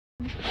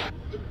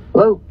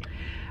Hello?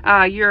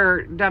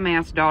 Your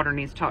dumbass daughter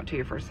needs to talk to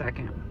you for a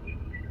second.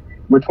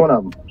 Which one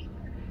of them?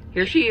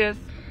 Here she is.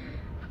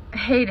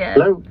 Hey, Dad.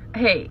 Hello?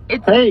 Hey,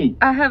 Hey!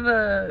 I have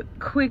a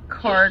quick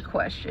car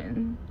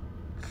question.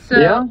 So,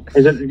 Yeah?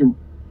 Is it...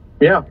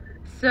 Yeah.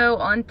 So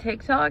on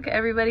TikTok,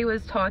 everybody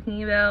was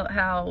talking about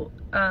how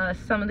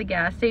some of the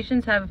gas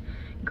stations have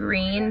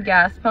green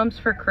gas pumps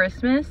for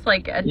Christmas.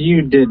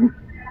 You didn't.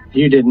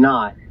 You did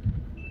not.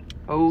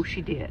 Oh,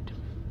 she did.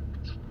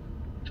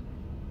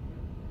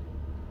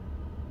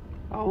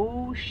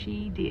 Oh,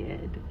 she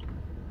did.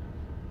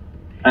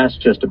 That's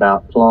just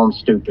about plumb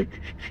stupid.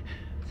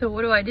 So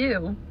what do I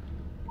do?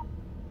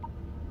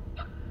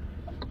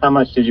 How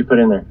much did you put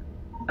in there?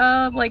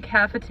 Like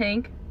half a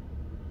tank.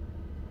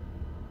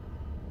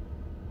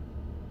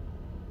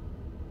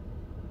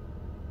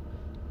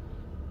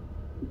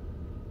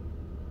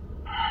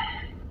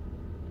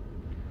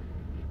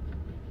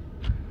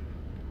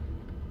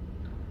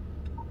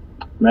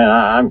 Man,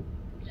 I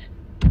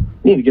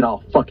need to get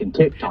off fucking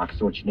TikTok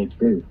is what you need to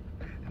do.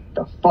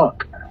 The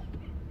fuck?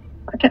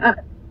 I can't...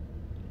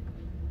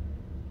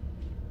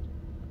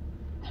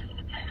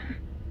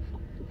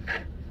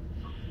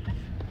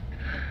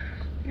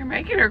 You're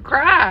making her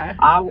cry.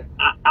 Well,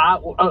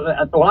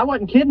 I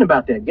wasn't kidding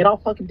about that. Get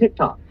off fucking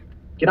TikTok.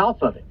 Get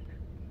off of it.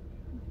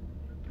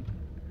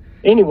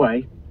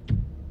 Anyway,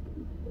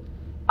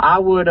 I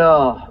would,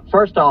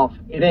 first off,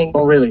 it ain't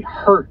gonna really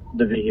hurt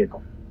the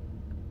vehicle.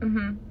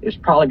 Mm-hmm. It's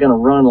probably gonna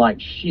run like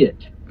shit.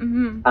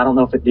 Mm-hmm. I don't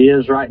know if it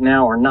is right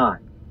now or not.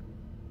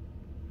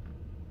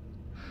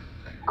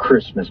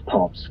 Christmas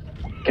pumps.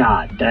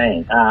 God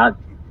dang.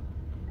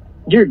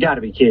 You gotta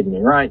be kidding me,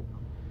 right?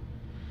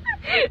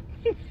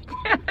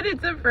 Dad,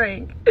 it's a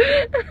prank.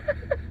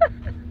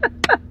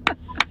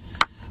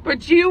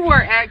 But you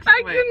were excellent.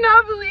 I could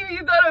not believe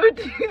you thought I would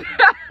do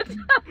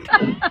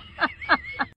that.